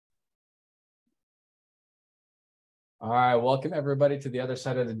All right, welcome everybody to the other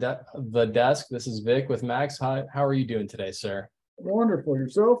side of the desk. This is Vic with Max. How are you doing today, sir? Wonderful.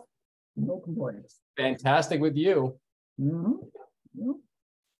 Yourself? No complaints. Fantastic with you. Yeah.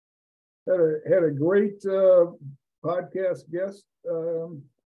 Had a great podcast guest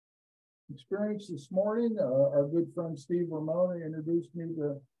experience this morning. Our good friend Steve Ramona introduced me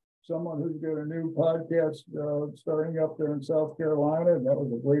to someone who's got a new podcast starting up there in South Carolina. That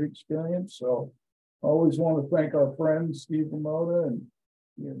was a great experience. So I always want to thank our friend Steve Ramona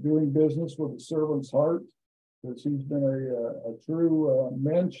and doing business with a servant's heart, because he's been a true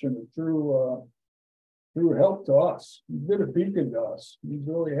mensch and a true help to us. He's been a beacon to us. He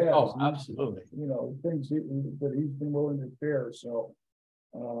really has. Oh, absolutely. Things that he's been willing to share. So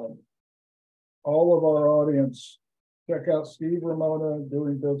all of our audience, check out Steve Ramona,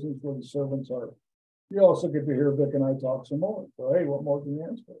 doing business with a servant's heart. You also get to hear Vic and I talk some more. So hey, what more can you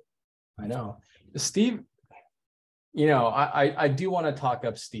ask for? I know. Steve, I do want to talk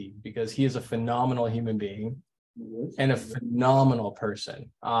up Steve because he is a phenomenal human being and a phenomenal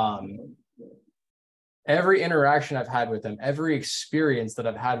person. Every interaction I've had with him, every experience that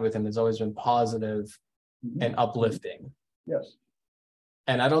I've had with him has always been positive and uplifting. Yes.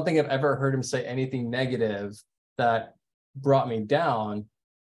 And I don't think I've ever heard him say anything negative that brought me down.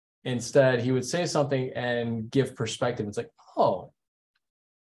 Instead, he would say something and give perspective. It's like, oh,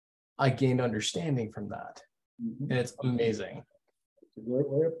 I gained understanding from that. And it's amazing. It's a great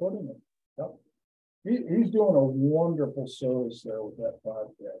way of putting it. Yep. He's doing a wonderful service there with that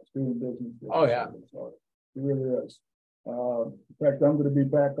podcast, doing business. Oh, yeah. He really is. In fact, I'm going to be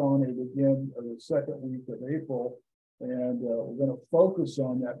back on it again the second week of April, and we're going to focus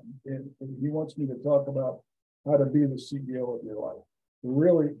on that. And he wants me to talk about how to be the CEO of your life, to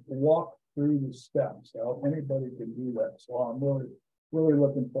really walk through the steps, how anybody can do that. So I'm really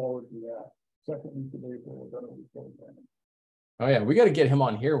looking forward to that. Second week of April, we're going to be programming. Oh, yeah. We got to get him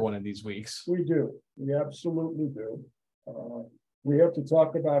on here one of these weeks. We do. We absolutely do. We have to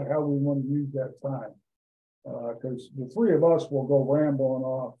talk about how we want to use that time. Because the three of us will go rambling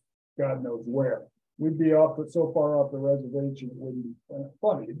off God knows where. We'd be so far off the reservation, it wouldn't be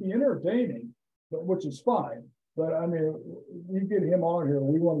funny. It'd be entertaining, which is fine. But I mean, we get him on here.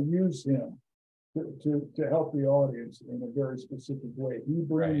 We want to use him to help the audience in a very specific way. He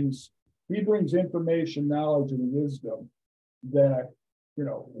brings information, knowledge, and wisdom that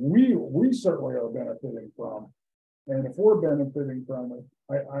we certainly are benefiting from. And if we're benefiting from it,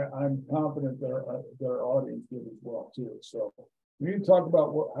 I'm confident that our audience did as well too. So we need to talk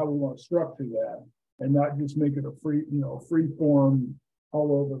about how we want to structure that, and not just make it a free form,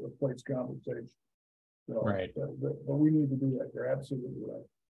 all over the place conversation. So, right. But we need to do that. You're absolutely right.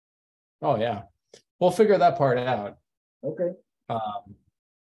 Oh yeah, we'll figure that part out. Okay.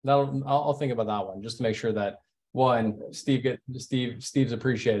 I'll think about that one just to make sure that Steve's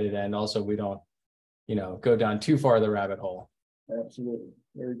appreciated, and also we don't go down too far the rabbit hole. Absolutely.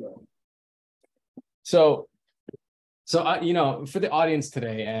 There you go. So for the audience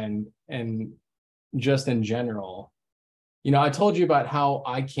today and just in general, I told you about how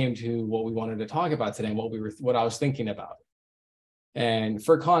I came to what we wanted to talk about today and what I was thinking about. And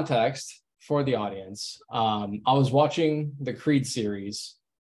for context for the audience, I was watching the Creed series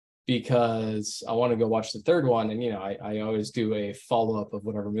because I want to go watch the third one. And, I always do a follow-up of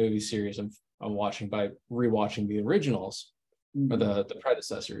whatever movie series I'm watching by rewatching the originals or the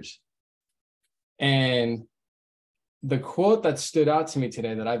predecessors. And the quote that stood out to me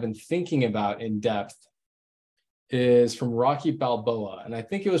today that I've been thinking about in depth is from Rocky Balboa. And I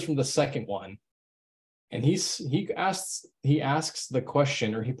think it was from the second one. And he asks the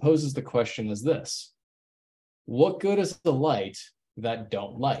question, or he poses the question as this: what good is the light that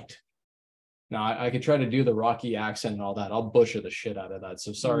don't light? Now, I could try to do the Rocky accent and all that. I'll butcher the shit out of that.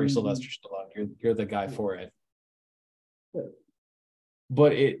 So sorry, Sylvester Stallone, you're the guy for it.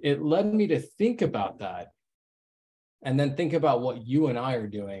 But it led me to think about that, and then think about what you and I are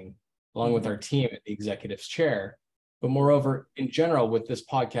doing along with our team at the executive's chair. But moreover, in general, with this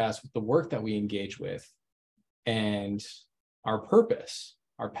podcast, with the work that we engage with and our purpose,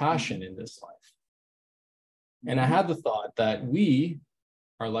 our passion in this life. And I had the thought that we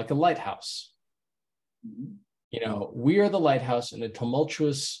are like a lighthouse. We are the lighthouse in a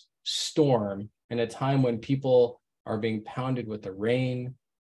tumultuous storm, in a time when people are being pounded with the rain,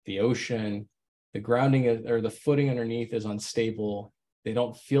 the ocean, the grounding or the footing underneath is unstable. They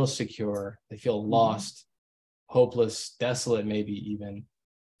don't feel secure. They feel lost, hopeless, desolate, maybe even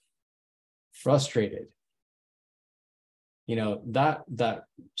frustrated. That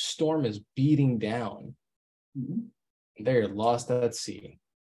storm is beating down. They're lost at sea.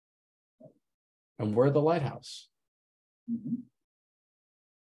 And we're the lighthouse. Mhm.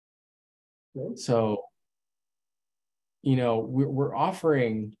 Okay. So, you know, we're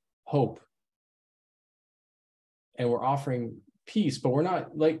offering hope and we're offering peace, but we're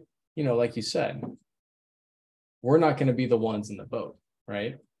not like, you know, like you said, we're not going to be the ones in the boat,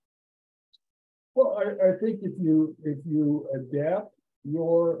 right? Well, I think if you adapt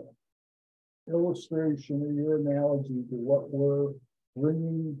your illustration or your analogy to what we're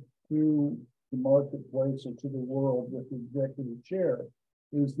bringing to the marketplace or to the world with the executive chair,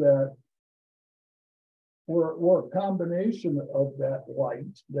 is that we're a combination of that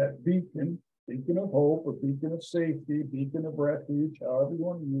light, that beacon of hope, or beacon of safety, beacon of refuge, however you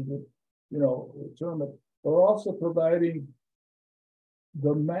want to use it, you know, term it. We're also providing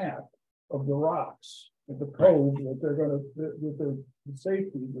the map of the rocks, of the cove that they're going to, the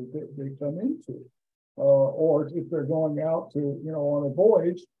safety that they come into. Or if they're going out to, you know, on a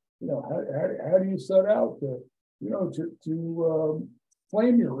voyage, you know, how do you set out to, you know, to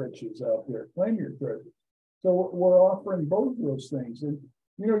claim your riches out there, claim your treasures. So we're offering both of those things. And,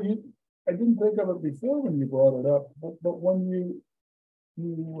 you know, I didn't think of it before when you brought it up, but when you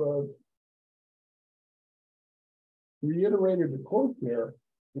reiterated the quote there,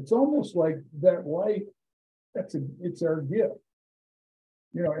 it's almost like that light, it's our gift.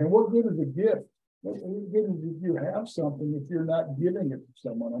 You know, and what good is a gift? What good is if you have something if you're not giving it to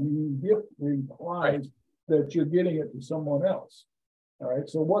someone? I mean, gift implies that you're getting it to someone else. All right.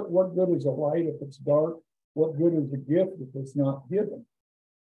 So what good is a light if it's dark? What good is a gift if it's not given?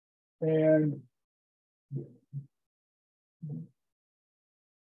 And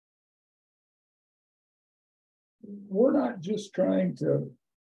we're not just trying to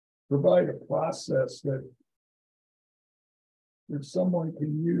provide a process that someone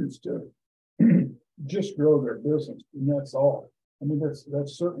can use to just grow their business, and that's all. I mean,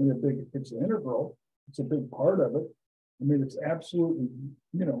 that's certainly it's integral, it's a big part of it. I mean, it's absolutely,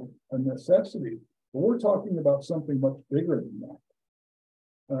 you know, a necessity. But we're talking about something much bigger than that.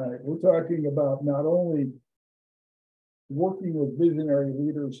 All right, we're talking about not only working with visionary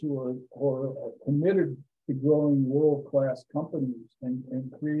leaders who are committed to growing world-class companies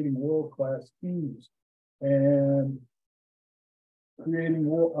and creating world-class teams and creating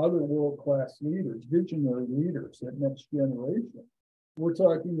other world-class leaders, visionary leaders, that next generation. We're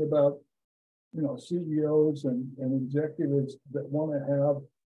talking about, you know, CEOs and executives that want to have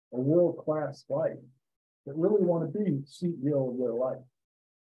a world-class life, that really want to be CEO of their life.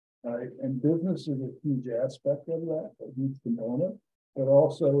 Right? And business is a huge aspect of that, a huge component, but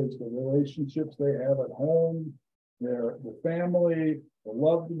also is the relationships they have at home, their family, the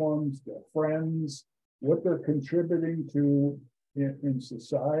loved ones, their friends, what they're contributing to in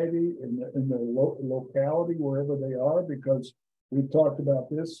society, in their locality, wherever they are, because we've talked about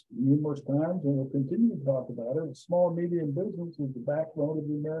this numerous times and we'll continue to talk about it. Small and medium business is the backbone of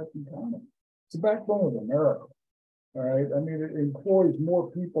the American economy. It's the backbone of America. All right. I mean, it employs more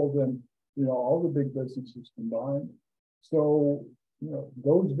people than, you know, all the big businesses combined. So, you know,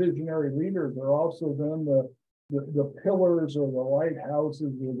 those visionary leaders are also then the pillars or the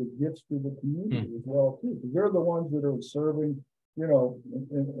lighthouses or the gifts to the community as well too. Because they're the ones that are serving, you know,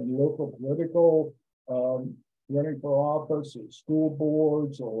 in local political, running for office or school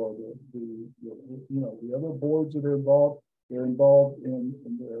boards or the other boards that are involved. They're involved in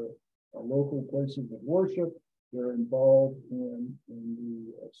their local places of worship. They're involved in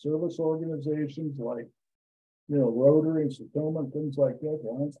the service organizations like, you know, Rotary and Satoma and things like that,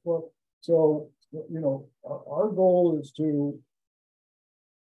 Lions Club. So, you know, our goal is to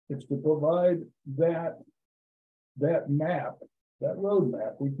provide that map, that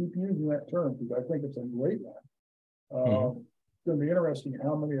roadmap. We keep using that term because I think it's a great map. It's going to be interesting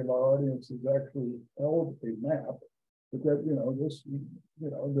how many of our audiences actually held a map. Because, you know, this, you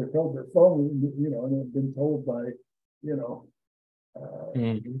know, they've held their phone, you know, and have been told by, you know,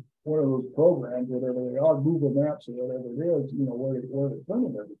 one of those programs, whatever they are, Google Maps or whatever it is, you know, where they're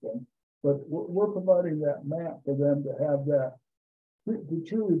turning everything. But we're providing that map for them to have that, to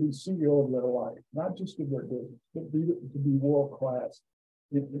truly be CEO of their life, not just of their business, but to be world class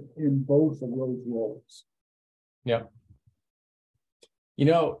in both of those roles. Yep. You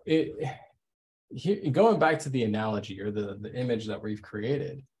know, going back to the analogy or the image that we've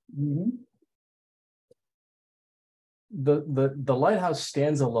created, the lighthouse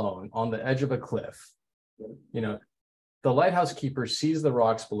stands alone on the edge of a cliff. You know, the lighthouse keeper sees the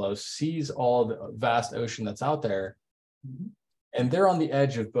rocks below, sees all the vast ocean that's out there, and they're on the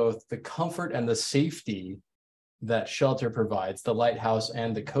edge of both the comfort and the safety that shelter provides, the lighthouse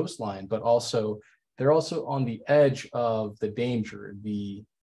and the coastline, but also they're also on the edge of the danger, the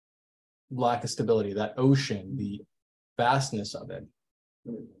lack of stability, that ocean, the vastness of it.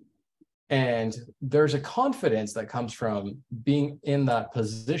 And there's a confidence that comes from being in that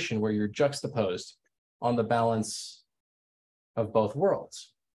position where you're juxtaposed on the balance of both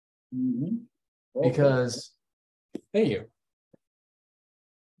worlds. Mm-hmm. Because, thank you,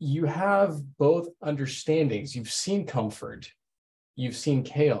 you have both understandings. You've seen comfort, you've seen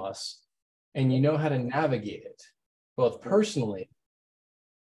chaos, and you know how to navigate it, both personally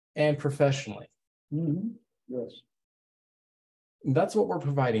and professionally. Mm-hmm. Yes. That's what we're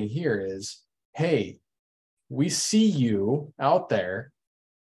providing here is, hey, we see you out there,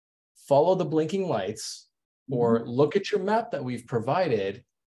 follow the blinking lights, or look at your map that we've provided,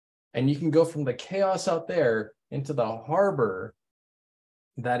 and you can go from the chaos out there into the harbor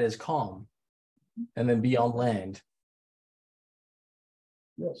that is calm, and then be on land.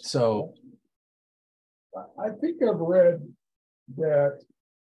 Yes. So I think I've read that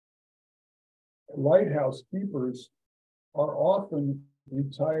lighthouse keepers are often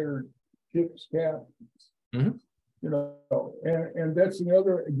retired ship's captains. Mhm. You know, and that's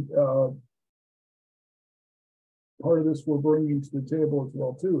another part of this we're bringing to the table as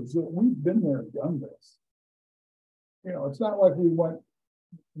well too, is that we've been there and done this. You know, it's not like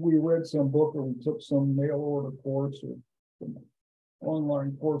we read some book or we took some mail order course or some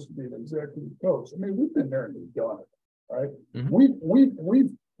online course to be an executive coach. I mean, we've been there and we've done it, right? Mhm.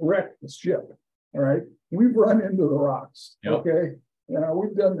 We've wrecked the ship, all right? We've run into the rocks, Yep. okay?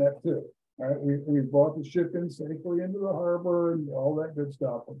 We've done that too, all right? We brought the ship in safely into the harbor and all that good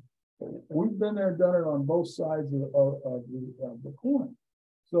stuff. We've been there and done it on both sides of the coin.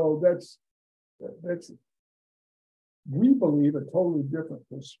 So that's we believe a totally different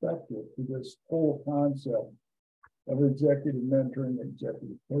perspective to this whole concept of executive mentoring,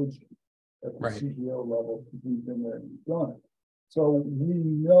 executive coaching at the Right. CEO level. We've been there and we've done it. So we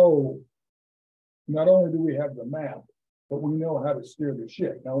know not only do we have the map, but we know how to steer the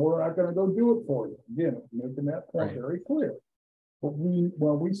ship. Now we're not going to go do it for you. Again, making that point Right. very clear. But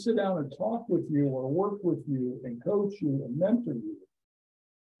when we sit down and talk with you or work with you and coach you and mentor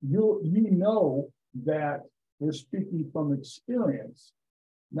you, you know that we're speaking from experience,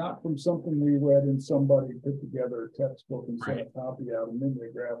 not from something we read and somebody put together a textbook and sent a copy out, a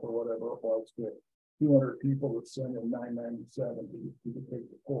mimeograph or whatever it was to 200 people that sent in $9.97 to take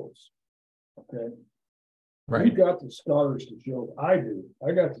the course. Okay. Right. We've got the scars to show. I do.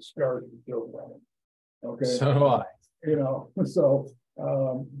 I got the scars to show from it. Okay. So do I. You know, so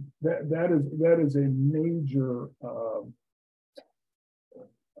that is a major,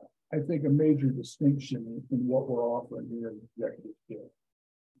 I think, a major distinction in what we're offering here in the executive chair.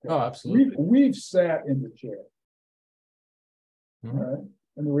 Oh, absolutely. We've sat in the chair, Mhm. all right,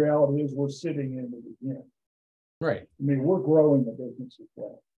 and the reality is we're sitting in it again. Right. I mean, we're growing the business as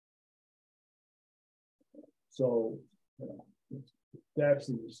well. So, you know, that's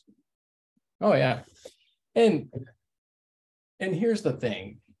the distinction. Oh yeah. And here's the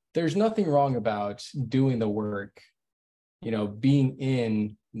thing. There's nothing wrong about doing the work, you know, being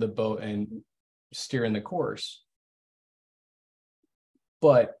in the boat and steering the course.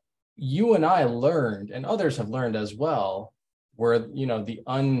 But you and I learned, and others have learned as well, where, you know,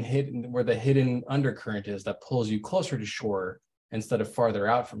 where the hidden undercurrent is that pulls you closer to shore instead of farther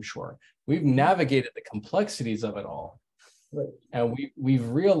out from shore. We've navigated the complexities of it all. Right. And we've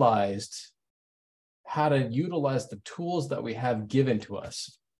realized how to utilize the tools that we have given to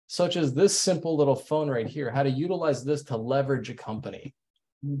us, such as this simple little phone right here, how to utilize this to leverage a company.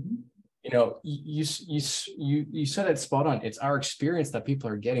 Mm-hmm. You know, you said it spot on. It's our experience that people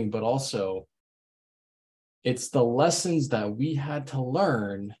are getting, but also it's the lessons that we had to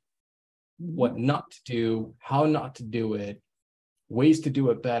learn, what not to do, how not to do it, ways to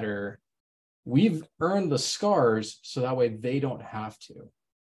do it better. We've earned the scars so that way they don't have to.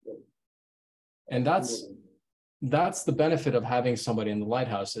 And that's the benefit of having somebody in the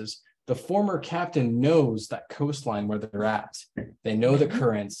lighthouse is the former captain knows that coastline where they're at. They know the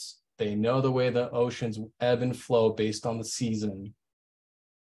currents. They know the way the oceans ebb and flow based on the season.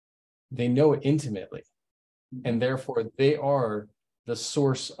 They know it intimately. And therefore, they are the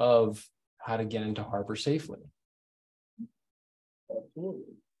source of how to get into harbor safely.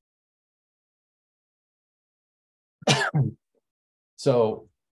 Absolutely. So,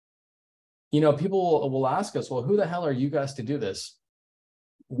 you know, people will ask us, well, who the hell are you guys to do this?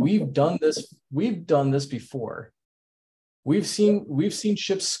 We've done this. We've done this before. We've seen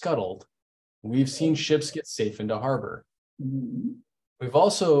ships scuttled. We've seen ships get safe into harbor. Mm-hmm. We've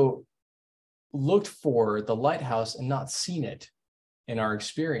also looked for the lighthouse and not seen it in our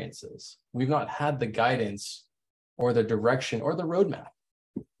experiences. We've not had the guidance or the direction or the roadmap.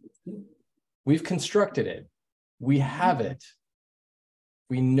 We've constructed it. we have it.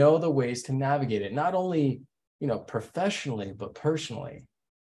 We know the ways to navigate it, not only, professionally, but personally.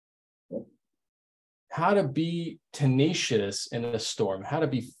 How to be tenacious in a storm, how to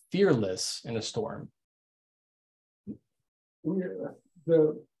be fearless in a storm.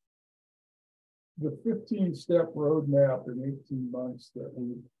 The 15-step roadmap in 18 months that I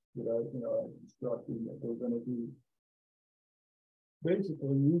constructed that we're going to be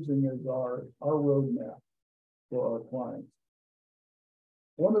basically using as our roadmap for our clients.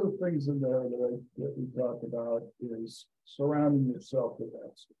 One of the things in there that we talk about is surrounding yourself with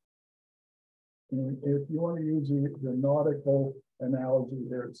experts. And if you want to use the nautical analogy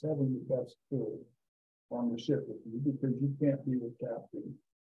there, it's having the best crew on the ship with you, because you can't be the captain.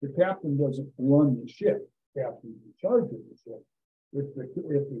 The captain doesn't run the ship. The captain's in charge of the ship. If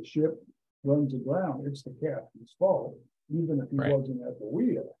the ship runs aground, it's the captain's fault, even if he wasn't at the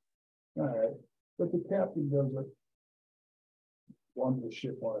wheel. All right. But the captain doesn't run the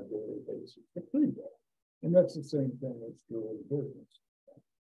ship on a daily basis. The crew does. And that's the same thing that's true in business.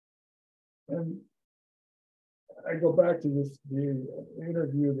 And I go back to the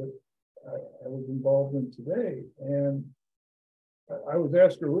interview that I was involved in today, and I was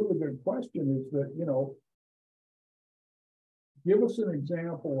asked a really good question, is that, give us an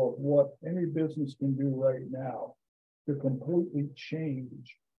example of what any business can do right now to completely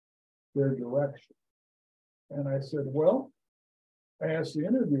change their direction. And I said, well, I asked the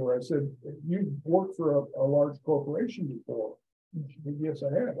interviewer, I said, you've worked for a large corporation before. She said, yes,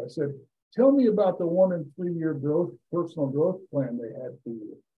 I have. I said, tell me about the 1 and 3 year personal growth plan they had for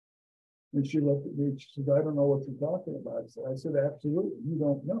you. And she looked at me, she said, I don't know what you're talking about. I said, absolutely, you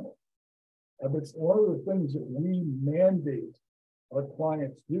don't know. But it's one of the things that we mandate our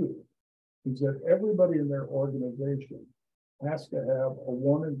clients do is that everybody in their organization has to have a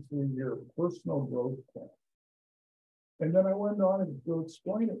 1 and 3 year personal growth plan. And then I went on to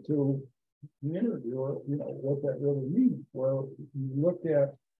explain it to the interviewer, what that really means. Well, you look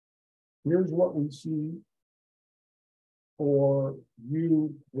at, here's what we see for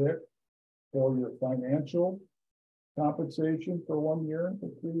you, Rick, for your financial compensation for 1 year and for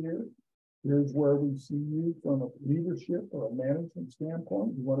 3 years. Here's where we see you from a leadership or a management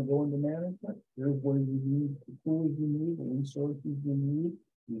standpoint. You want to go into management. Here's where you need the tools you need, the resources you need,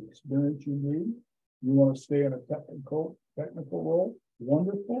 the experience you need. You want to stay in a technical role.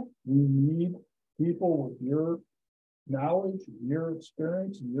 Wonderful. We need people with your knowledge, your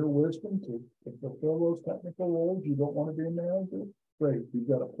experience, and your wisdom to fulfill those technical roles. You don't want to be a manager? Great. You've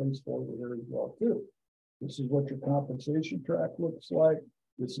got a place for you there as well, too. This is what your compensation track looks like.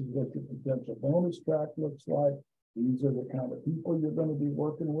 This is what your potential bonus track looks like. These are the kind of people you're going to be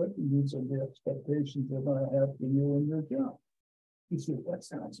working with, and these are the expectations they're going to have for you and your job. She said, that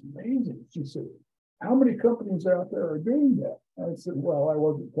sounds amazing. She said, how many companies out there are doing that? I said, well, I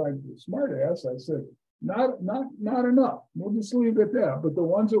wasn't trying to be a smart ass. I said, not enough. We'll just leave it at that. But the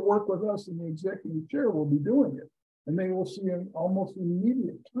ones that work with us in the executive chair will be doing it. And they will see an almost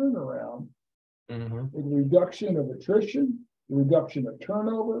immediate turnaround, the reduction of attrition, the reduction of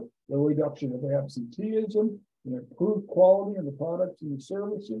turnover, the reduction of absenteeism, the improved quality of the products and the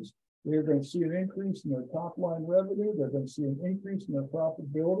services. They're going to see an increase in their top line revenue. They're going to see an increase in their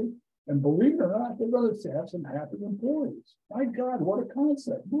profitability. And believe it or not, they're going to have some happy employees. My God, what a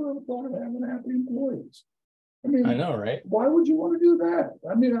concept. Who ever thought of having happy employees? I mean, I know, right? Why would you want to do that?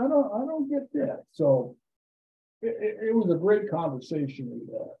 I mean, I don't get that. So it was a great conversation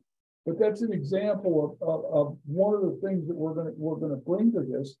we had. But that's an example of one of the things that we're going to bring to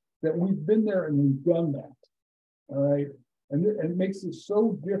this, that we've been there and we've done that. All right. And it makes it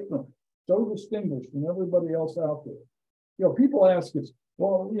so different, so distinguished from everybody else out there. People ask us,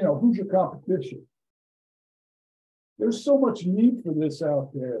 well, who's your competition? There's so much need for this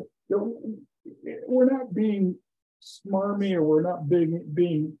out there. We're not being smarmy, or we're not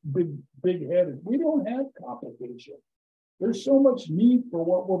being big-headed. We don't have competition. There's so much need for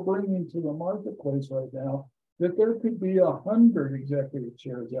what we're bringing to the marketplace right now that there could be 100 executive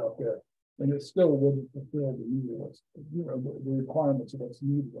chairs out there, and it still wouldn't fulfill the need of the requirements of what's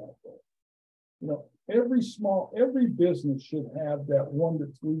needed out there. Every business should have that 1 to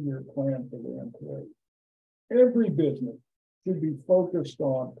 3 year plan for their employees. Every business should be focused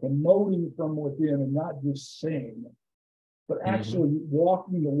on promoting from within and not just saying it, but actually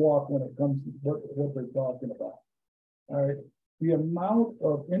walking the walk when it comes to what they're talking about. All right. The amount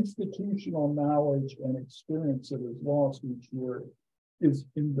of institutional knowledge and experience that is lost each year is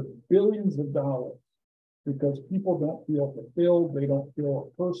in the billions of dollars, because people don't feel fulfilled. They don't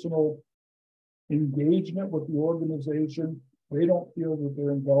feel a personal engagement with the organization. They don't feel that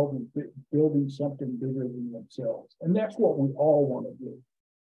they're involved in building something bigger than themselves. And that's what we all want to do.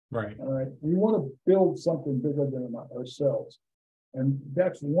 Right. All right. We want to build something bigger than ourselves. And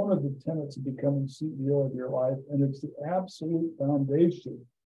that's one of the tenets of becoming CEO of your life. And it's the absolute foundation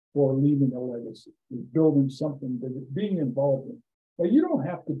for leaving a legacy, building something bigger, being involved in. Now, you don't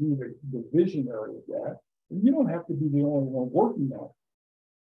have to be the visionary of that. And you don't have to be the only one working on it.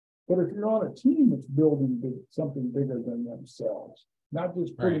 But if you're on a team that's building something bigger than themselves, not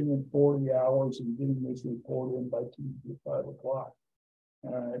just putting in 40 hours and getting this report in by Tuesday at 5 o'clock,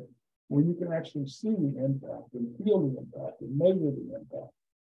 all right, where you can actually see the impact and feel the impact and measure the impact,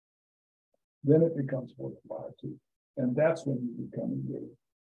 then it becomes worthwhile too. And that's when you become engaged.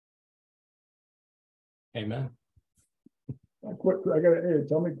 Amen.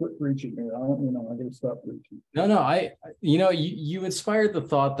 Tell me quit preaching here. I gotta stop preaching. No, you inspired the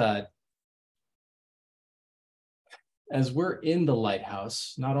thought that as we're in the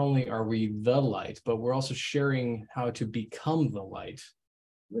lighthouse, not only are we the light, but we're also sharing how to become the light.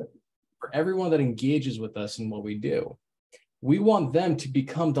 Yeah. For everyone that engages with us in what we do, we want them to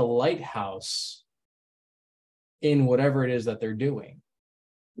become the lighthouse in whatever it is that they're doing.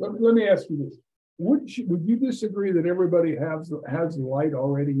 Let me ask you this. Would you disagree that everybody has the light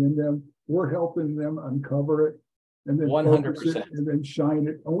already in them? We're helping them uncover it and then 100%, and then shine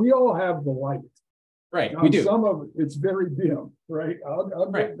it. And we all have the light. Right, now, we do. Some of it's very dim, right? I'll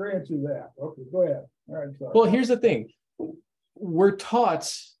grant you that. Okay, go ahead. All right, sorry. Well, here's the thing. We're taught,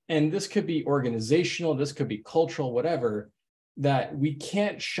 and this could be organizational, this could be cultural, whatever, that we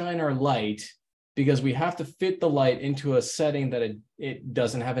can't shine our light because we have to fit the light into a setting that it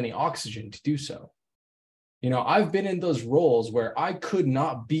doesn't have any oxygen to do so. I've been in those roles where I could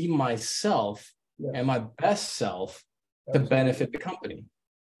not be myself and my best self to benefit the company.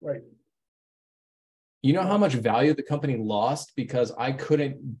 Right. You know how much value the company lost because I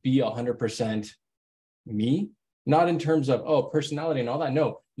couldn't be 100% me? Not in terms of, personality and all that.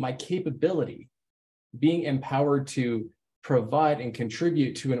 No, my capability, being empowered to provide and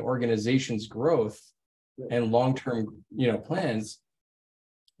contribute to an organization's growth and long-term, plans.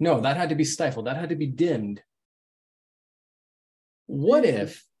 No, that had to be stifled. That had to be dimmed. What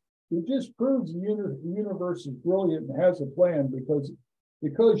if? It just proves the universe is brilliant and has a plan because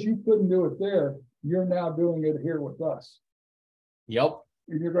you couldn't do it there, you're now doing it here with us. Yep.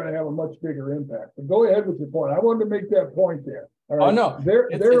 And you're going to have a much bigger impact. But go ahead with your point. I wanted to make that point there. All right. Oh no, their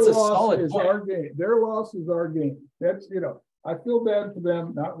loss is point. Our gain. Their loss is our gain. That's I feel bad for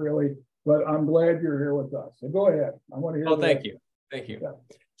them, not really, but I'm glad you're here with us. So go ahead. I want to hear. Oh, thank you. Yeah.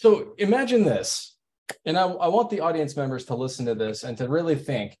 So imagine this, and I want the audience members to listen to this and to really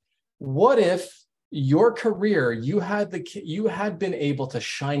think: what if your career you had been able to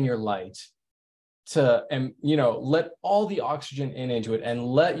shine your light to let all the oxygen into it and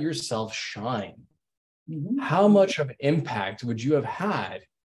let yourself shine? Mm-hmm. How much of impact would you have had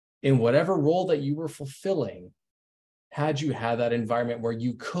in whatever role that you were fulfilling had you had that environment where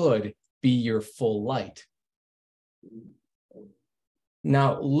you could be your full light?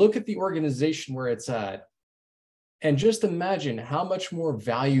 Now look at the organization where it's at and just imagine how much more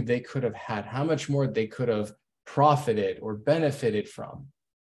value they could have had, how much more they could have profited or benefited from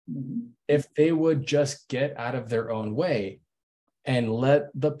if they would just get out of their own way and let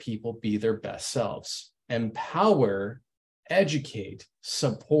the people be their best selves, empower, educate,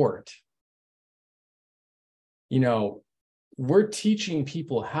 support. We're teaching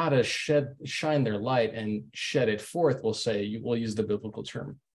people how to shine their light and shed it forth. We'll use the biblical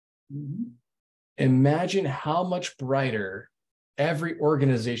term. Mm-hmm. Imagine how much brighter every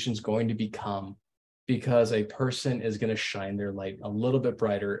organization is going to become because a person is going to shine their light a little bit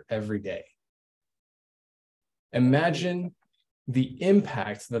brighter every day. Imagine the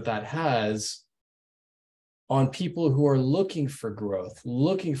impact that has on people who are looking for growth,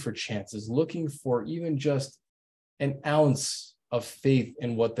 looking for chances, looking for even just an ounce of faith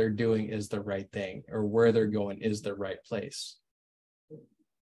in what they're doing is the right thing or where they're going is the right place.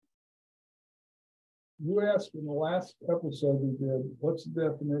 You asked in the last episode we did, what's the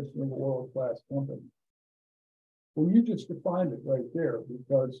definition of a world-class company? Well, you just defined it right there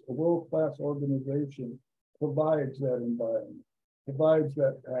because a world-class organization provides that environment, provides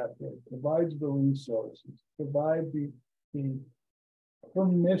that pathway, provides the resources, provides the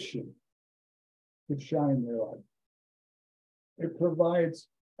permission to shine their light. It provides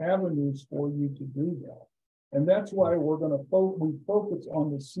avenues for you to do that. And that's why we're going to we focus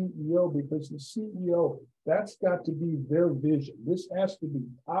on the CEO because the CEO, that's got to be their vision. This has to be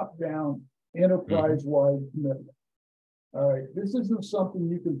top-down, enterprise-wide commitment. All right, this isn't something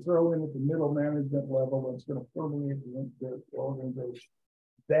you can throw in at the middle management level that's going to permeate the organization.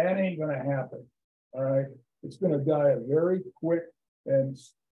 That ain't going to happen. All right, it's going to die a very quick and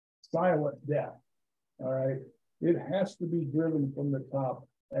silent death. All right, it has to be driven from the top,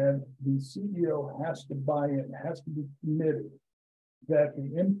 and the CEO has to buy in, has to be committed that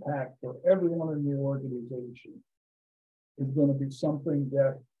the impact for everyone in the organization is going to be something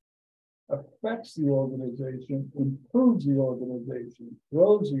that affects the organization, improves the organization,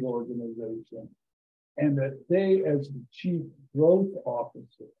 grows the organization, and that they, as the chief growth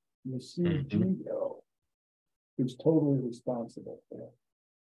officer, the CGO, is totally responsible for it.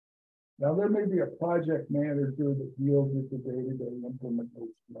 Now, there may be a project manager that deals with the day-to-day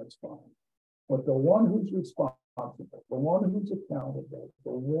implementation, that's fine. But the one who's responsible, the one who's accountable,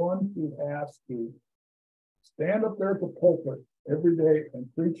 the one who has to stand up there at the pulpit every day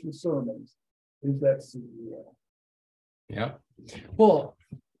and preach the sermons is that CEO. Yeah. Well,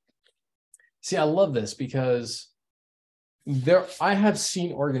 see, I love this because I have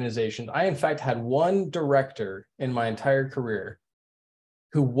seen organizations. I, in fact, had one director in my entire career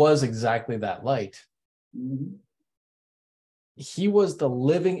who was exactly that light. Mm-hmm. He was the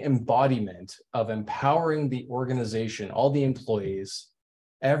living embodiment of empowering the organization, all the employees,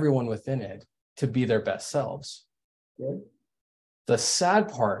 everyone within it, to be their best selves. Okay. The sad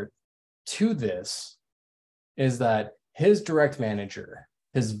part to this is that his direct manager,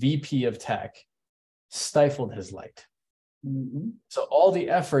 his VP of tech, stifled his light. Mm-hmm. So all the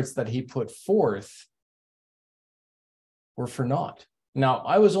efforts that he put forth were for naught. Now,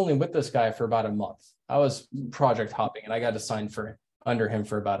 I was only with this guy for about a month. I was project hopping and I got assigned under him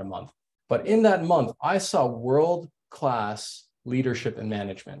for about a month. But in that month, I saw world-class leadership and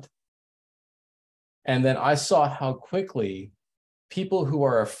management. And then I saw how quickly people who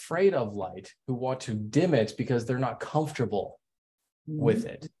are afraid of light, who want to dim it because they're not comfortable with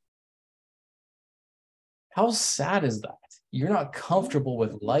it. How sad is that? You're not comfortable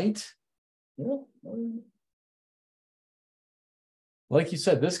with light? Yeah. Like you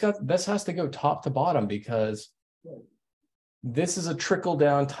said, this has to go top to bottom, because this is a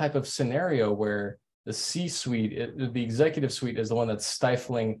trickle-down type of scenario where the C-suite, the executive suite, is the one that's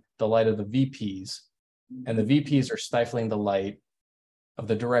stifling the light of the VPs, and the VPs are stifling the light of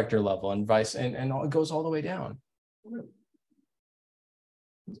the director level, and it goes all the way down.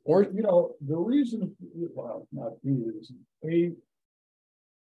 Or, the reason, well, not the reason, a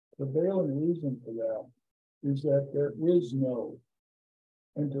prevailing reason for that is that there is no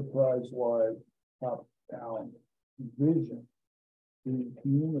enterprise-wide top-down vision being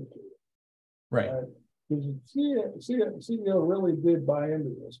communicated. Right. Because CEO really did buy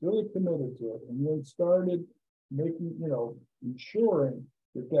into this, really committed to it, and then started making, ensuring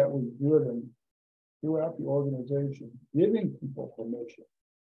that was driven throughout the organization, giving people permission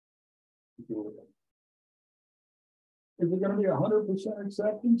to do it. Is it going to be 100%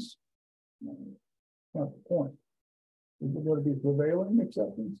 acceptance? No, not the point. Is it going to be prevailing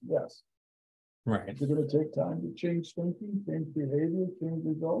acceptance? Yes. Right. Is it going to take time to change thinking, change behavior, change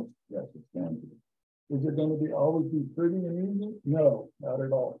results? Yes, it can be. Is it going to always be pretty and easy? No, not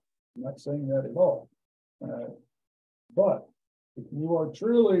at all. I'm not saying that at all. But if you are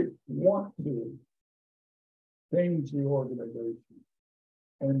truly want to change the organization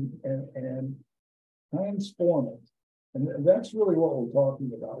and transform it, and that's really what we're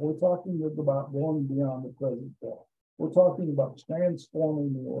talking about. We're talking about going beyond the present day. We're talking about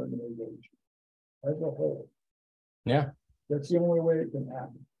transforming the organization as a whole. Yeah. That's the only way it can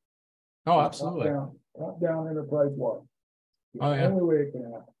happen. Oh, absolutely. Top down enterprise-wide. The Oh, yeah. only way it can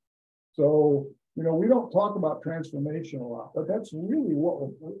happen. So, we don't talk about transformation a lot, but that's really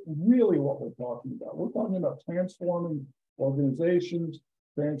what we're talking about. We're talking about transforming organizations,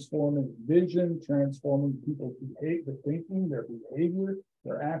 transforming vision, transforming people's behavior, the thinking, their behavior,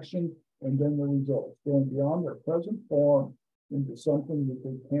 their action, and then the results, going beyond their present form into something that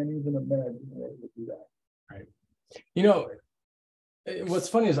they can't even imagine that would do that. Right. What's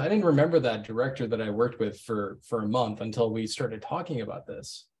funny is I didn't remember that director that I worked with for a month until we started talking about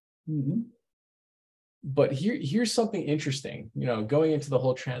this. Mm-hmm. But here's something interesting, going into the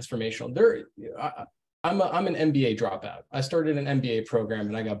whole transformational. I'm an MBA dropout. I started an MBA program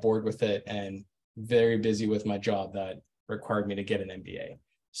and I got bored with it and very busy with my job that required me to get an MBA.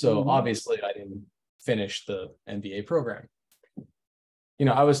 So obviously I didn't finish the MBA program.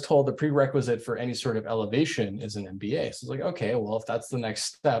 I was told the prerequisite for any sort of elevation is an MBA. So it's like, okay, well, if that's the next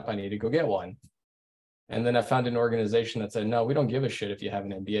step, I need to go get one. And then I found an organization that said, no, we don't give a shit if you have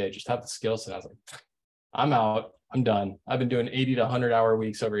an MBA, just have the skill set. I was like, I'm out. I'm done. I've been doing 80 to 100 hour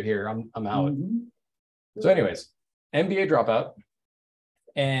weeks over here. I'm out. So anyways, MBA dropout.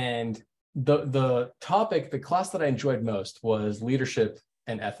 And the topic, the class that I enjoyed most was leadership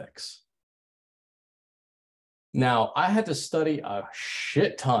and ethics. Now, I had to study a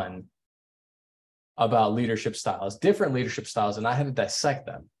shit ton about leadership styles, different leadership styles, and I had to dissect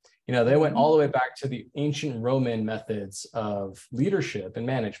them. You know, they went all the way back to the ancient Roman methods of leadership and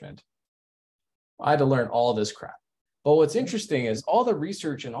management. I had to learn all this crap. But what's interesting is all the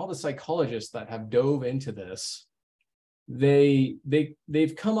research and all the psychologists that have dove into this,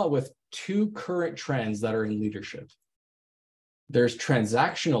 they've come up with two current trends that are in leadership. There's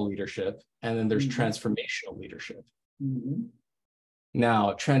transactional leadership, and then there's transformational leadership.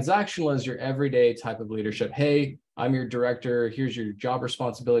 Now, transactional is your everyday type of leadership. Hey, I'm your director. Here's your job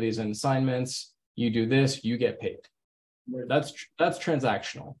responsibilities and assignments. You do this, you get paid. That's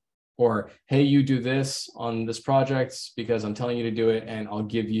transactional. Or, hey, you do this on this project because I'm telling you to do it, and I'll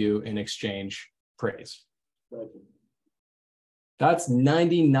give you in exchange praise. That's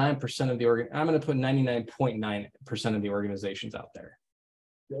 99% of the I'm going to put 99.9% of the organizations out there.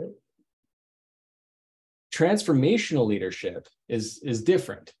 Okay. Transformational leadership is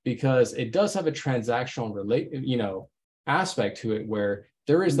different because it does have a transactional aspect to it, where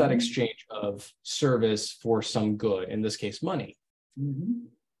there is that exchange of service for some good, in this case, money.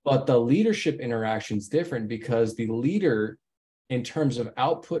 But the leadership interaction is different because the leader, in terms of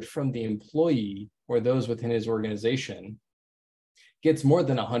output from the employee or those within his organization, gets more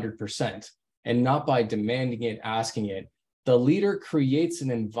than 100%, and not by demanding it, asking it. The leader creates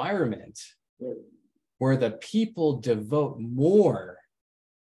an environment where the people devote more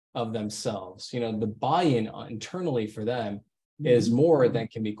of themselves. You know, the buy-in internally for them is more than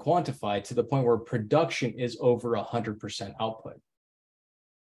can be quantified, to the point where production is over 100% output.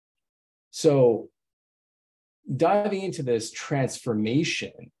 So diving into this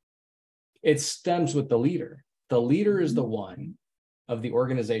transformation, it stems with the leader. The leader is the one of the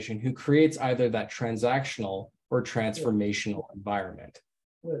organization who creates either that transactional or transformational environment.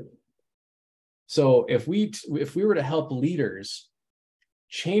 So if we were to help leaders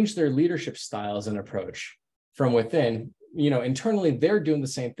change their leadership styles and approach from within, internally, they're doing the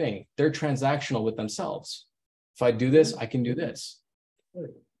same thing. They're transactional with themselves. If I do this, I can do this.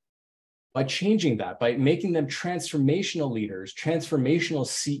 By changing that, by making them transformational leaders, transformational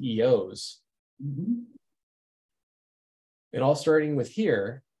CEOs, it all starting with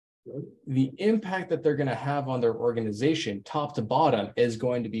here, the impact that they're going to have on their organization, top to bottom, is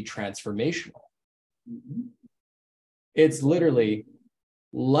going to be transformational. It's literally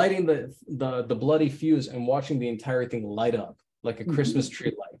lighting the bloody fuse and watching the entire thing light up like a Christmas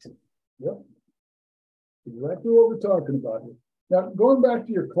tree light. Yep. Exactly what we're talking about here. Now, going back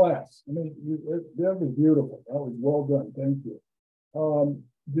to your class, I mean, that was beautiful. That was well done. Thank you.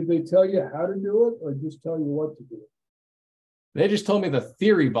 Did they tell you how to do it, or just tell you what to do? They just told me the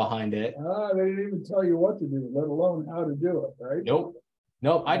theory behind it. They didn't even tell you what to do, let alone how to do it, right?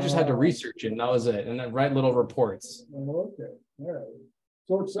 Nope. I just had to research it, and that was it. And then write little reports. Okay. All right.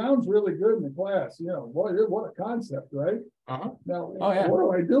 So it sounds really good in the class. Boy, what a concept, right? Now, what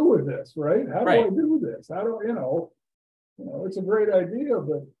do I do with this, right? How do I do this? How do, it's a great idea,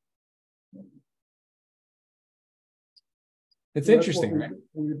 but it's interesting, right?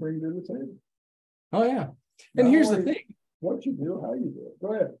 We bring to the table. Oh, yeah. And here's the thing. What you do, how you do it.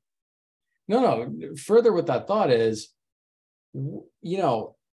 Go ahead. No. Further with that thought is,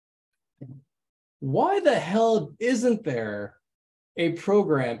 why the hell isn't there a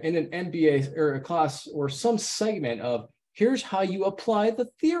program in an MBA or a class or some segment of here's how you apply the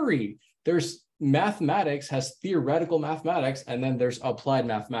theory? There's mathematics, has theoretical mathematics, and then there's applied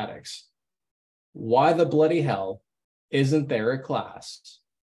mathematics. Why the bloody hell isn't there a class?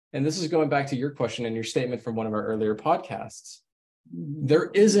 And this is going back to your question and your statement from one of our earlier podcasts. There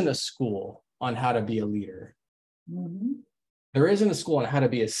isn't a school on how to be a leader. There isn't a school on how to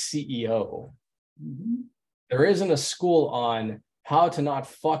be a CEO. There isn't a school on how to not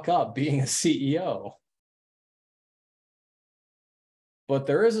fuck up being a CEO. But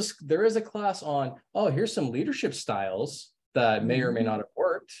there is a class on, here's some leadership styles that may or may not have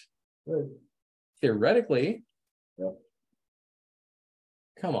worked. Theoretically. Yep.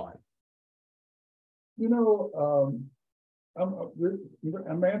 Come on.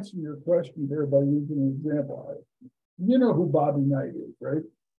 I'm answering your question here by using an example. You know who Bobby Knight is, right?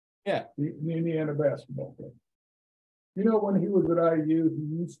 Yeah. The Indiana basketball player. When he was at IU, he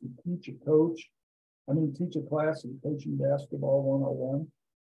used to teach a class in coaching basketball 101.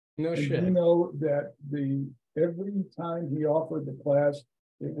 No shit. You know that every time he offered the class,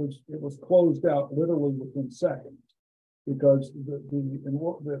 it was closed out literally within seconds, because the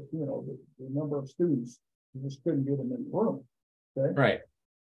number of students You just couldn't get them in the room. Okay. Right.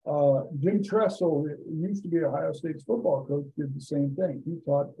 Jim Tressel used to be Ohio State's football coach, did the same thing. He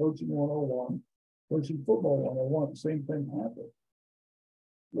taught coaching 101, coaching football 101. The same thing happened.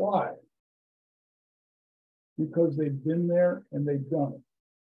 Why? Because they've been there and they've done it.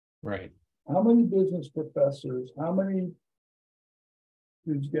 Right. How many business professors, how many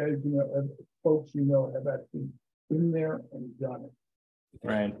these guys, folks have actually been there and done it?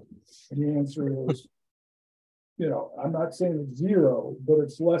 Right. And the answer is, I'm not saying it's zero, but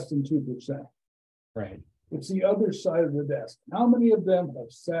it's less than 2%. Right. It's the other side of the desk. How many of them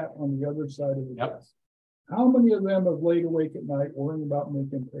have sat on the other side of the desk? How many of them have laid awake at night worrying about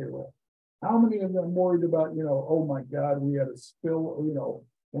making payroll? How many of them worried about, oh my God, we had a spill,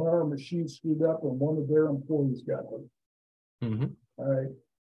 one of our machines screwed up and one of their employees got hurt. Mm-hmm. All right.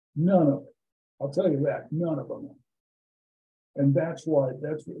 None of it. I'll tell you that. None of them. And that's why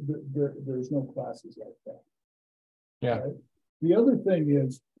there's no classes like that. Yeah. Right? The other thing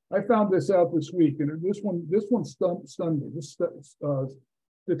is, I found this out this week, and this one stunned me. This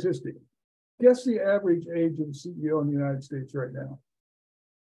statistic. Guess the average age of the CEO in the United States right now?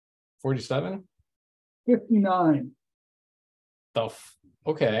 47? 59.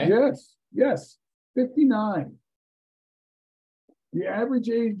 Okay. Yes. 59. The average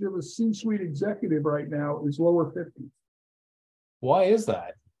age of a C-suite executive right now is lower 50s. Why is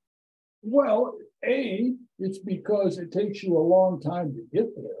that? Well, A, it's because it takes you a long time to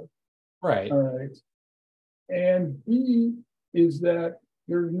get there. Right. All right. And B is that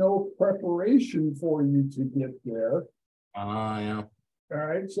there's no preparation for you to get there. Yeah. All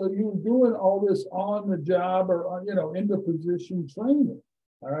right. So you're doing all this on the job or, in the position training.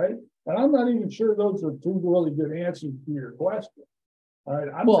 All right. And I'm not even sure those are two really good answers to your question. All right.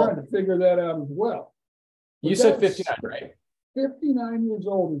 I'm trying to figure that out as well. But you said 59, right? 59 years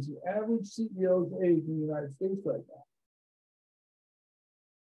old is the average CEO's age in the United States right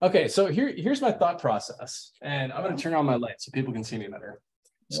now. Okay, so here's my thought process, and I'm going to turn on my light so people can see me better.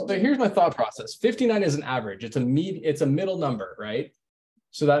 So here's my thought process. 59 is an average. It's a middle number, right?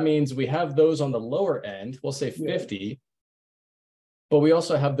 So that means we have those on the lower end. We'll say 50, but we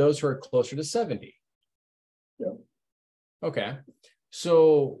also have those who are closer to 70. Yeah. Okay,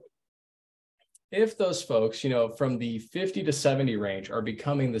 so if those folks, from the 50 to 70 range are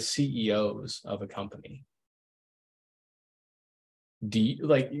becoming the CEOs of a company,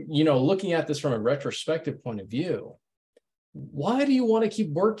 looking at this from a retrospective point of view, why do you want to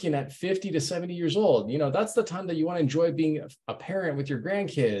keep working at 50 to 70 years old? That's the time that you want to enjoy being a parent with your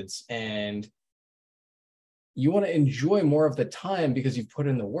grandkids, and you want to enjoy more of the time because you've put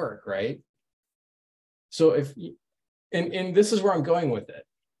in the work, right? So and this is where I'm going with it.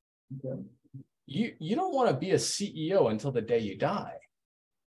 Okay. You don't want to be a CEO until the day you die.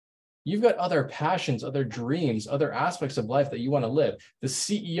 You've got other passions, other dreams, other aspects of life that you want to live. The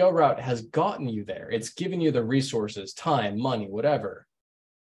CEO route has gotten you there. It's given you the resources, time, money, whatever,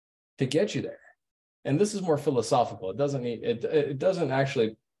 to get you there. And this is more philosophical. It doesn't need it doesn't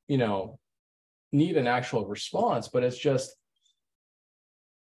actually, need an actual response, but it's just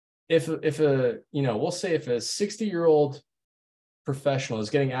if we'll say if a 60-year-old professional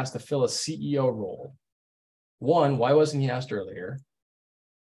is getting asked to fill a CEO role, one, why wasn't he asked earlier?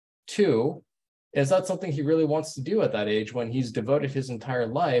 Two, is that something he really wants to do at that age when he's devoted his entire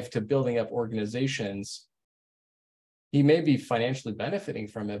life to building up organizations? He may be financially benefiting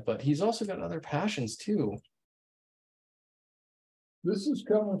from it, but he's also got other passions too. This is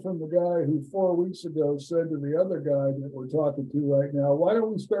coming from the guy who 4 weeks ago said to the other guy that we're talking to right now, why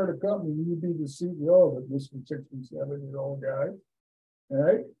don't we start a company and you be the CEO of it, Mr. 67-year-old guy? All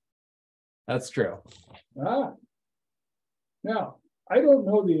right? That's true. Now, I don't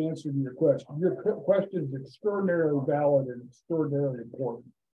know the answer to your question. Your question is extraordinarily valid and extraordinarily important.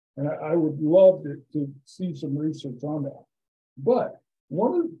 And I would love to see some research on that. But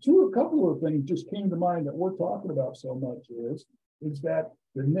a couple of things just came to mind that we're talking about so much is that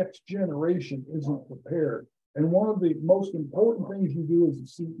the next generation isn't prepared. And one of the most important things you do as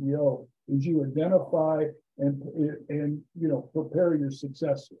a CEO is you identify and prepare your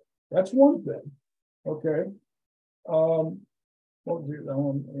successor. That's one thing. Okay. I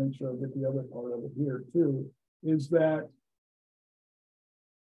want to make sure I get the other part of it here too, is that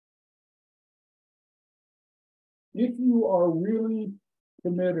if you are really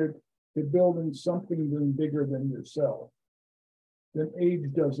committed to building something bigger than yourself, then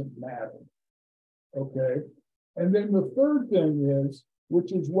age doesn't matter. Okay. And then the third thing is,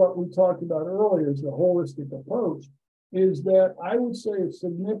 which is what we talked about earlier, is the holistic approach, is that I would say a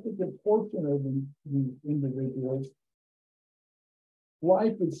significant portion of the individuals'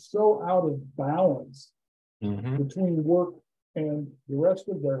 life is so out of balance between work and the rest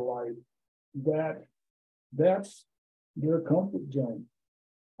of their life, that's their comfort zone.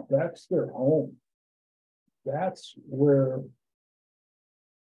 That's their home. That's where,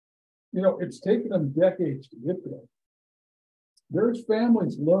 it's taken them decades to get there. There's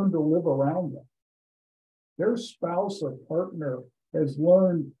families learn to live around them. Their spouse or partner has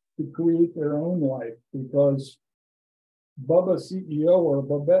learned to create their own life because Bubba CEO or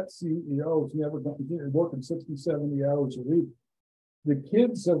Babette CEO is never going to working 60, 70 hours a week. The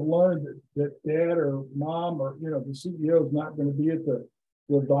kids have learned that dad or mom or, the CEO is not going to be at the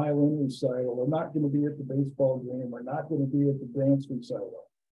violin recital, or not going to be at the baseball game, or not going to be at the dance recital.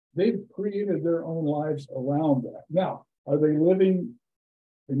 They've created their own lives around that. Now, are they living,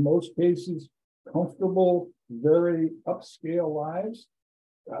 in most cases, comfortable, very upscale lives?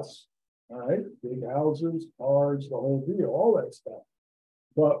 Yes. All right. Big houses, cars, the whole deal, all that stuff.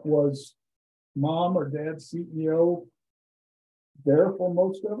 But was mom or dad CEO there for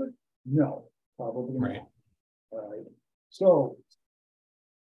most of it? No, probably not. All right. So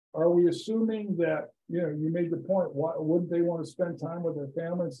are we assuming that, you made the point, why wouldn't they want to spend time with their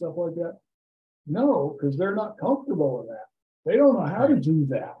family and stuff like that? No, because they're not comfortable with that. They don't know how to do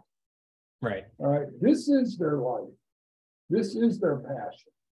that. Right. All right. This is their life. This is their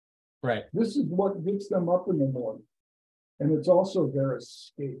passion. Right. This is what gets them up in the morning. And it's also their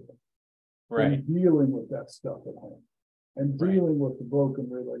escape. Right. From dealing with that stuff at home. And dealing with the broken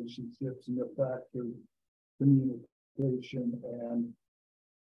relationships and the factory communication. And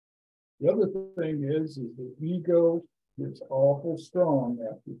the other thing is the ego gets awful strong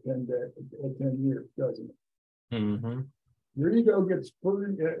after 10 years, doesn't it? Mm-hmm. Your ego gets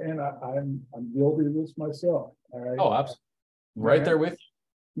pretty, and I'm guilty of this myself. All right. Oh, absolutely. Right there with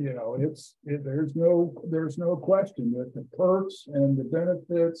you. There's no question that the perks and the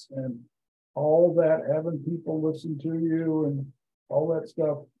benefits and all that, having people listen to you and all that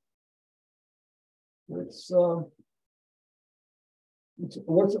stuff. It's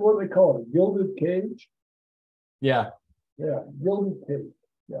what do they call it? A gilded cage? Yeah. Yeah, gilded cage.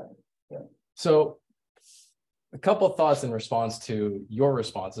 Yeah. So a couple of thoughts in response to your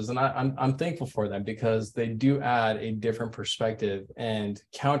responses, and I'm thankful for them because they do add a different perspective and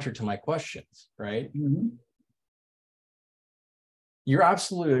counter to my questions, right? Mm-hmm. You're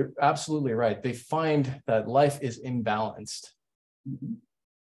absolutely right. They find that life is imbalanced. Mm-hmm.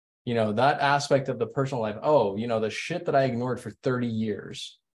 That aspect of the personal life. Oh, the shit that I ignored for 30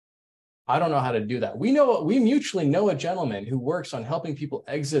 years. I don't know how to do that. We mutually know a gentleman who works on helping people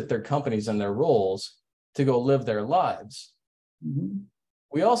exit their companies and their roles to go live their lives. Mm-hmm.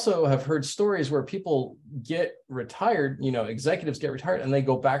 We also have heard stories where people get retired, executives get retired and they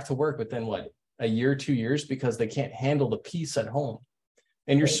go back to work within a year, 2 years because they can't handle the peace at home.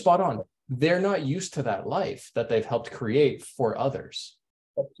 And you're spot on. They're not used to that life that they've helped create for others.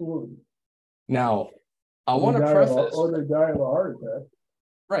 Absolutely. Now, I want to preface. Or they die of a heart attack.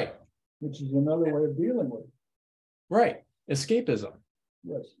 Right. Which is another way of dealing with it. Right. Escapism.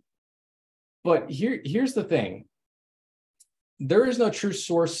 Yes. But here's the thing. There is no true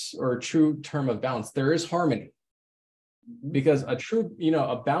source or true term of balance. There is harmony. Mm-hmm. Because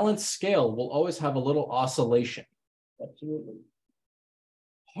a balanced scale will always have a little oscillation. Absolutely.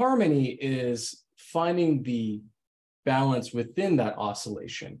 Harmony is finding the balance within that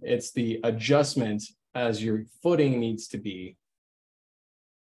oscillation. It's the adjustment as your footing needs to be.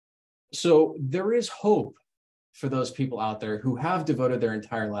 So there is hope for those people out there who have devoted their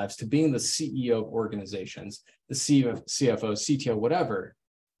entire lives to being the CEO of organizations, the CFO, CTO, whatever.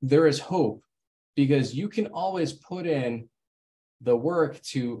 There is hope because you can always put in the work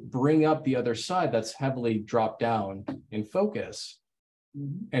to bring up the other side that's heavily dropped down in focus.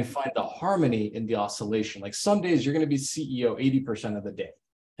 Mm-hmm. And find the harmony in the oscillation. Like some days you're going to be CEO 80% of the day.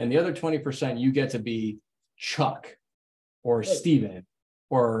 And the other 20% you get to be Chuck or Steven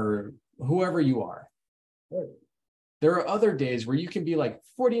or whoever you are. Right. There are other days where you can be like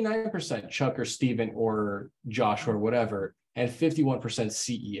 49% Chuck or Steven or Josh or whatever, and 51%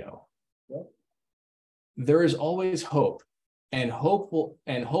 CEO. Yep. There is always hope. And hope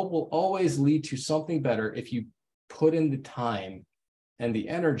will always lead to something better if you put in the time and the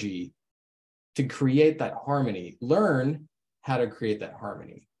energy to create that harmony. Learn how to create that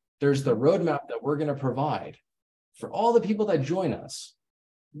harmony. There's the roadmap that we're going to provide for all the people that join us.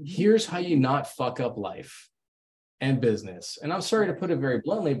 Here's how you not fuck up life and business. And I'm sorry to put it very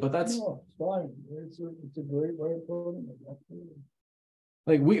bluntly, but that's it's fine. It's a great way of putting it. Absolutely.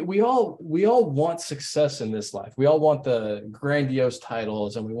 Like we all want success in this life. We all want the grandiose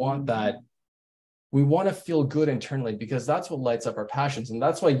titles, and we want that. We want to feel good internally because that's what lights up our passions. And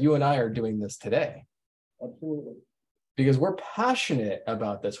that's why you and I are doing this today. Absolutely. because we're passionate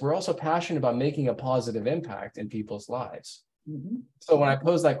about this. We're also passionate about making a positive impact in people's lives. Mm-hmm. So when I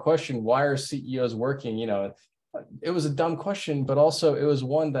posed that question, why are CEOs working? You know, it was a dumb question, but also it was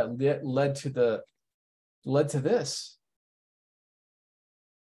one that led to this.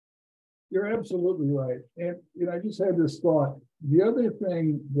 You're absolutely right. And I just had this thought. The other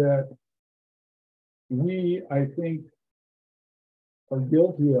thing that we, I think, are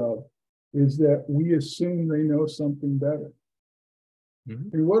guilty of is that we assume they know something better. Mm-hmm.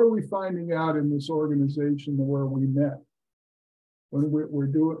 And what are we finding out in this organization where we met? When we're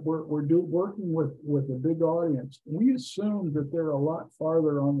working with a big audience, we assume that they're a lot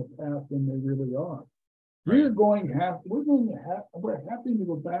farther on the path than they really are. Right. We're happy to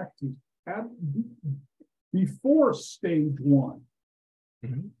go back to before stage one.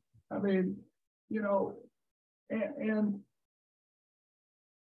 Mm-hmm. I mean, and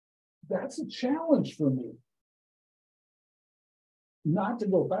that's a challenge for me. Not to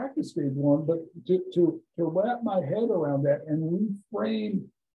go back to stage one, but to wrap my head around that and reframe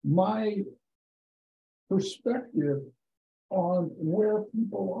my perspective on where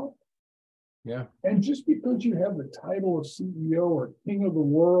people are. Yeah. And just because you have the title of CEO or king of the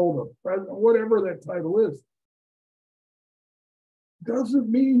world or president, whatever that title is, doesn't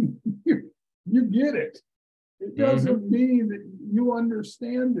mean you get it. It doesn't mean that you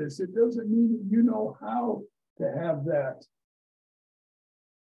understand this. It doesn't mean that you know how to have that.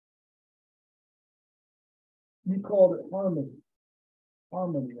 You called it harmony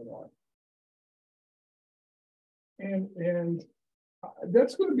in life. And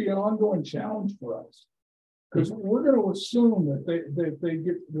that's going to be an ongoing challenge for us because we're going to assume that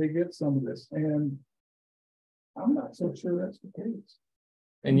they get some of this, and I'm not so sure that's the case.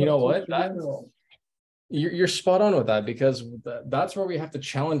 And you know what? You're spot on with that, because that's where we have to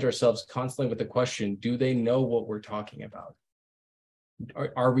challenge ourselves constantly with the question: do they know what we're talking about?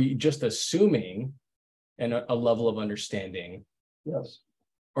 Are we just assuming a level of understanding? Yes.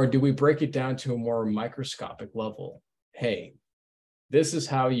 Or do we break it down to a more microscopic level? Hey, this is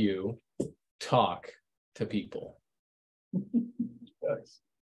how you talk to people. Yes.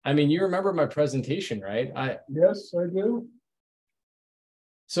 I mean, you remember my presentation, right? Yes, I do.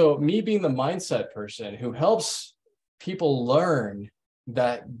 So me being the mindset person who helps people learn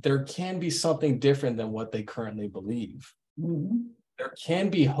that there can be something different than what they currently believe. Mm-hmm. There can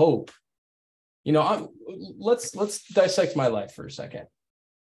be hope. Let's dissect my life for a second.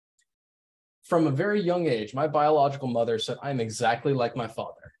 From a very young age, my biological mother said, I'm exactly like my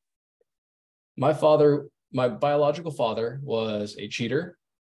father. My biological father was a cheater,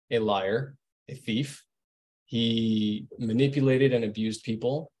 a liar, a thief. He manipulated and abused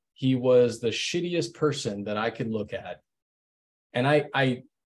people. He was the shittiest person that I could look at. And I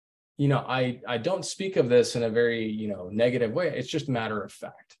don't speak of this in a very, negative way. It's just a matter of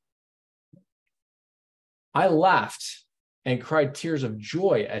fact. I laughed and cried tears of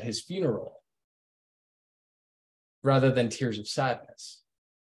joy at his funeral rather than tears of sadness.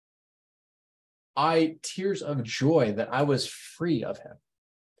 Tears of joy that I was free of him.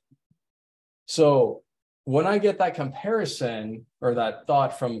 So when I get that comparison or that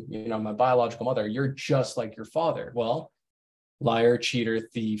thought from, my biological mother, you're just like your father. Well, liar, cheater,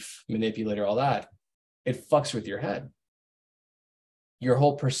 thief, manipulator, all that, it fucks with your head. Your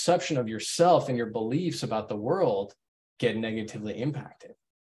whole perception of yourself and your beliefs about the world get negatively impacted.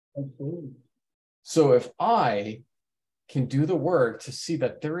 Absolutely. So if I can do the work to see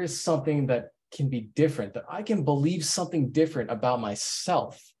that there is something that can be different, that I can believe something different about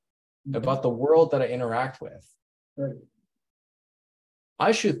myself, about the world that I interact with, right,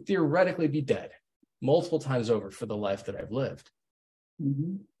 I should theoretically be dead multiple times over for the life that I've lived.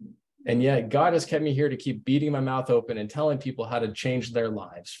 Mm-hmm. And yet God has kept me here to keep beating my mouth open and telling people how to change their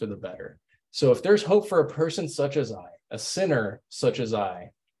lives for the better. So if there's hope for a person such as I, a sinner such as I,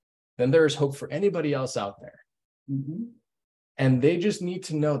 then there is hope for anybody else out there. Mm-hmm. And they just need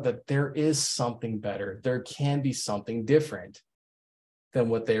to know that there is something better. There can be something different than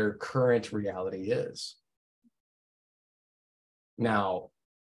what their current reality is. Now,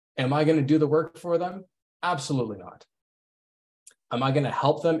 am I going to do the work for them? Absolutely not. Am I going to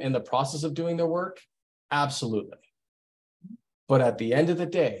help them in the process of doing their work? Absolutely. But at the end of the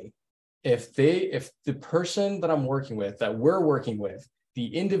day, if the person that I'm working with, that we're working with,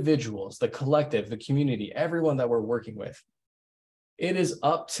 the individuals, the collective, the community, everyone that we're working with, it is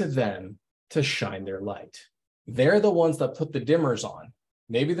up to them to shine their light. They're the ones that put the dimmers on,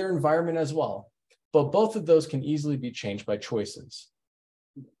 maybe their environment as well, but both of those can easily be changed by choices.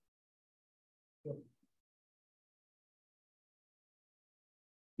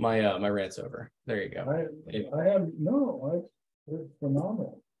 My rant's over. There you go. I have no, it's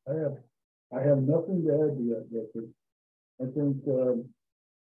phenomenal. I have nothing to add to that, Richard. I think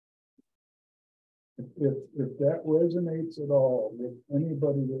if that resonates at all with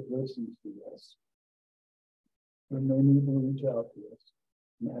anybody that listens to us, then they need to reach out to us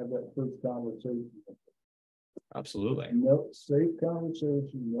and have that first conversation. Absolutely. No safe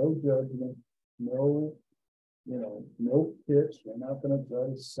conversation, no judgment, no pitch. We're not going to try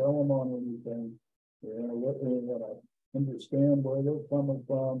to sell them on anything. We're going to understand where they're coming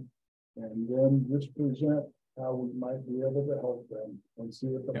from, and then just present how we might be able to help them and see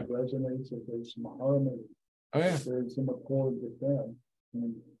if it resonates, if there's some harmony, if there's some accord with them.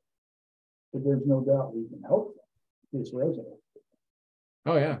 And if there's no doubt we can help them, this resonates.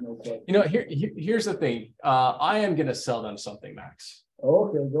 Oh yeah. No, here's the thing. I am going to sell them something, Max.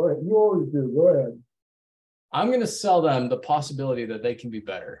 Okay, go ahead. You always do. Go ahead. I'm going to sell them the possibility that they can be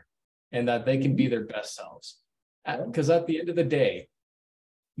better and that they can be their best selves. Because at the end of the day,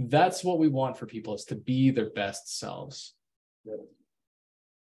 that's what we want for people, is to be their best selves.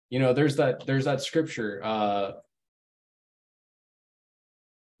 Yeah. There's that scripture,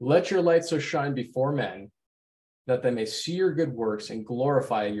 let your light so shine before men that they may see your good works and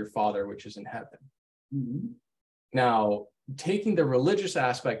glorify your Father which is in heaven. Mm-hmm. Now, taking the religious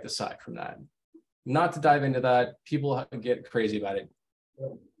aspect aside from that, not to dive into that, people get crazy about it.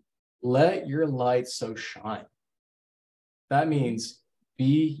 Let your light so shine. That means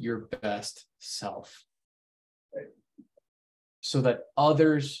be your best self, so that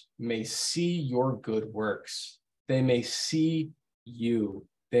others may see your good works. They may see you.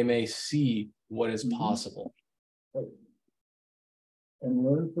 They may see what is possible. And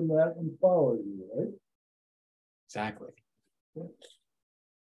learn from that and follow you, right? Exactly.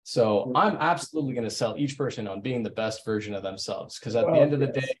 So I'm absolutely going to sell each person on being the best version of themselves, because at the end of the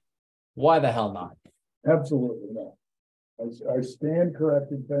day, why the hell not? Absolutely not. I stand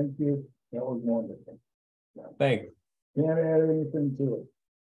corrected. Thank you. That was wonderful. Thank you. Can't add anything to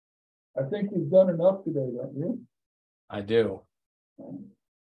it. I think you've done enough today, don't you? I do.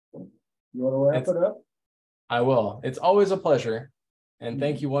 You want to wrap it up? I will. It's always a pleasure. And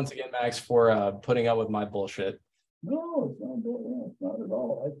thank you once again, Max, for putting up with my bullshit. No, it's not at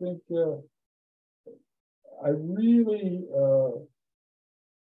all. I think I really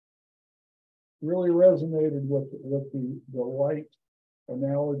resonated with the light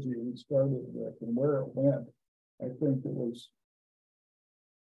analogy we started with and where it went. I think it was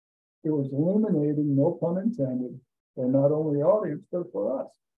illuminating, no pun intended, for not only the audience but for us.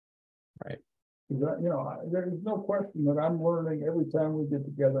 Right. There's no question that I'm learning every time we get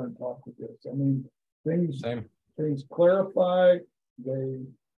together and talk with this. I mean, things clarify, they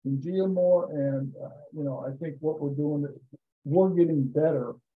congeal more, and I think what we're doing is we're getting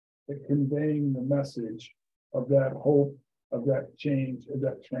better at conveying the message of that hope, of that change, of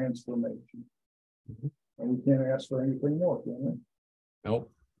that transformation. Mm-hmm. And we can't ask for anything more, can we?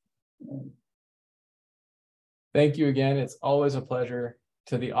 Nope. Thank you again. It's always a pleasure.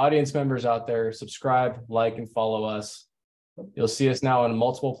 To the audience members out there, subscribe, like, and follow us. You'll see us now on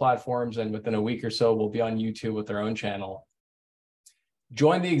multiple platforms, and within a week or so, we'll be on YouTube with our own channel.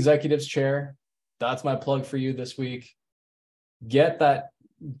 Join the executives chair. That's my plug for you this week. Get that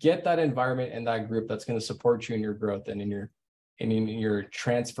environment and that group that's going to support you in your growth and in your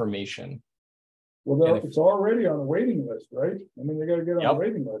transformation. Well, it's already on the waiting list, right? I mean, they got to get on the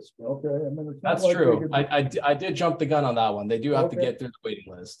waiting list. Okay. I mean, it's not that's like true. I did jump the gun on that one. They do have to get through the waiting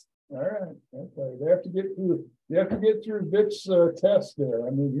list. All right. Okay. They have to get through Vic's test there. I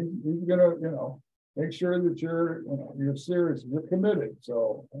mean, he's gonna, make sure that you're serious, you're committed.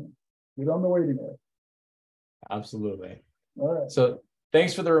 So get on the waiting list. Absolutely. All right. So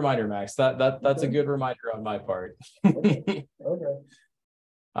thanks for the reminder, Max. That's a good reminder on my part. Okay.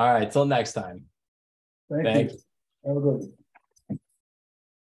 All right. Till next time. Thank you. Have a good one.